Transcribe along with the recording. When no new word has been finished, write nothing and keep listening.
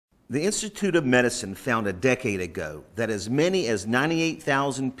The Institute of Medicine found a decade ago that as many as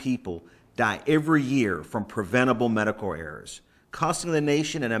 98,000 people die every year from preventable medical errors, costing the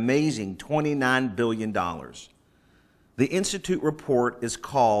nation an amazing $29 billion. The Institute report is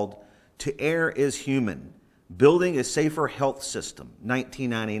called "To Err is Human: Building a Safer Health System,"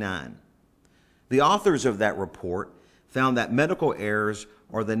 1999. The authors of that report found that medical errors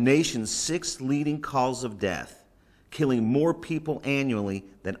are the nation's sixth leading cause of death, killing more people annually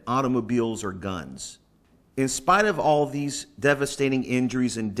than automobiles or guns. In spite of all these devastating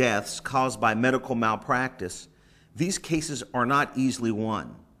injuries and deaths caused by medical malpractice, these cases are not easily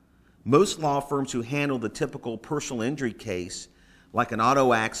won. Most law firms who handle the typical personal injury case, like an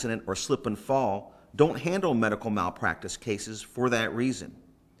auto accident or slip and fall, don't handle medical malpractice cases for that reason.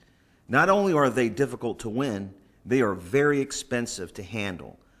 Not only are they difficult to win, they are very expensive to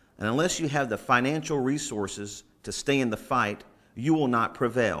handle, and unless you have the financial resources to stay in the fight, you will not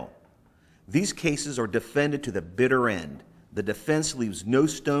prevail. These cases are defended to the bitter end. The defense leaves no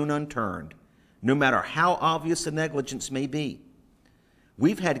stone unturned, no matter how obvious the negligence may be.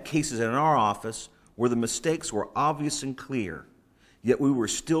 We've had cases in our office where the mistakes were obvious and clear, yet we were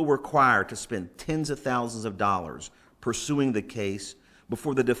still required to spend tens of thousands of dollars pursuing the case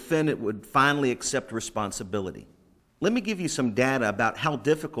before the defendant would finally accept responsibility. Let me give you some data about how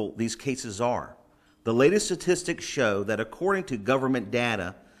difficult these cases are. The latest statistics show that according to government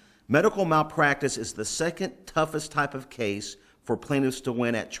data, medical malpractice is the second toughest type of case for plaintiffs to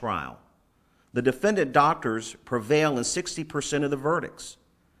win at trial. The defendant doctors prevail in 60% of the verdicts.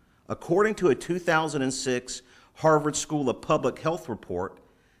 According to a 2006 Harvard School of Public Health report,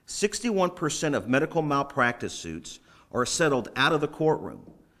 61% of medical malpractice suits are settled out of the courtroom.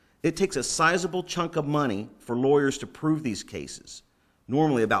 It takes a sizable chunk of money for lawyers to prove these cases,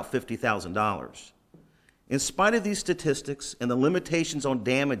 normally about $50,000. In spite of these statistics and the limitations on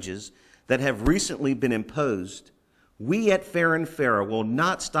damages that have recently been imposed, we at Farah Farah will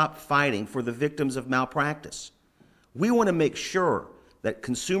not stop fighting for the victims of malpractice. We want to make sure that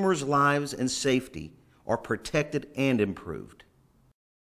consumers' lives and safety are protected and improved.